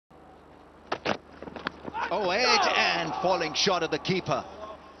Oh, edge and falling short of the keeper.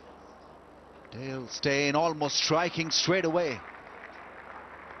 Dale Steyn almost striking straight away.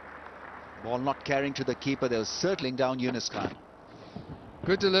 Ball not carrying to the keeper. They were circling down Younis Khan.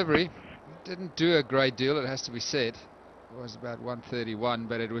 Good delivery. Didn't do a great deal, it has to be said. It was about 131,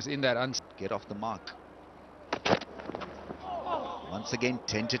 but it was in that Get off the mark. Once again,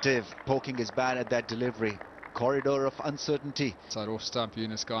 tentative, poking his bat at that delivery. Corridor of uncertainty. Side off stump,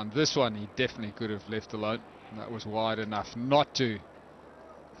 Younis Khan. This one he definitely could have left alone. That was wide enough not to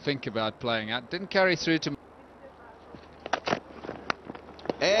think about playing out. Didn't carry through to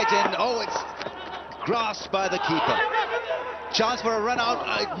Edge and oh, it's grasped by the keeper. Chance for a run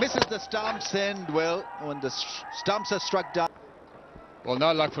out. It misses the stumps, and well, when the stumps are struck down. Well,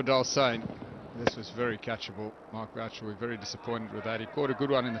 no luck for Dale Steyn. This was very catchable. Mark Boucher will be very disappointed with that. He caught a good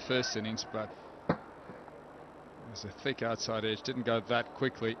one in the first innings, but it was a thick outside edge. Didn't go that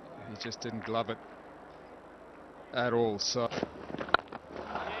quickly. He just didn't glove it at all. So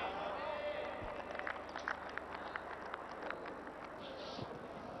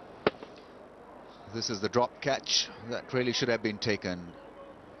this is the drop catch that really should have been taken.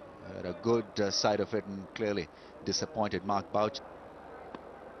 Had a good side of it, and clearly disappointed Mark Boucher.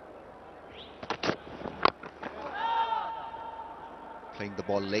 Playing the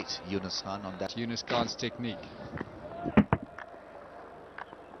ball late, Younis Khan on that. Younis Khan's technique.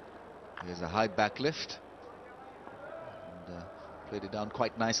 There's a high back lift. And played it down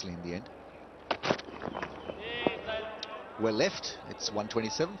quite nicely in the end. Well left. It's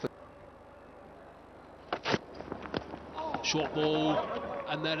 127 for. Short ball,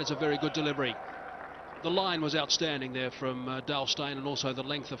 and that is a very good delivery. The line was outstanding there from Dale Steyn, and also the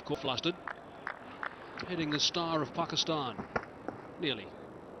length of course flustered. Heading the star of Pakistan. Nearly.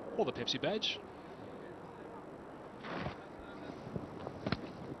 Or the Pepsi badge.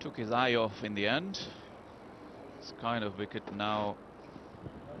 Took his eye off in the end. It's kind of wicket now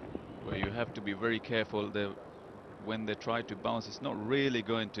where you have to be very careful. When they try to bounce, it's not really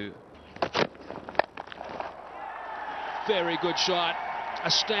going to. Very good shot. A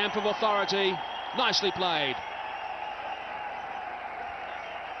stamp of authority. Nicely played.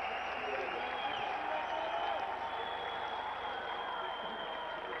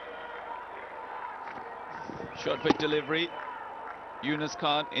 Short pick delivery. Younis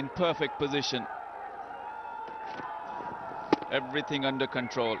Khan in perfect position. Everything under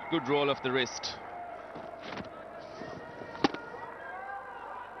control. Good roll of the wrist.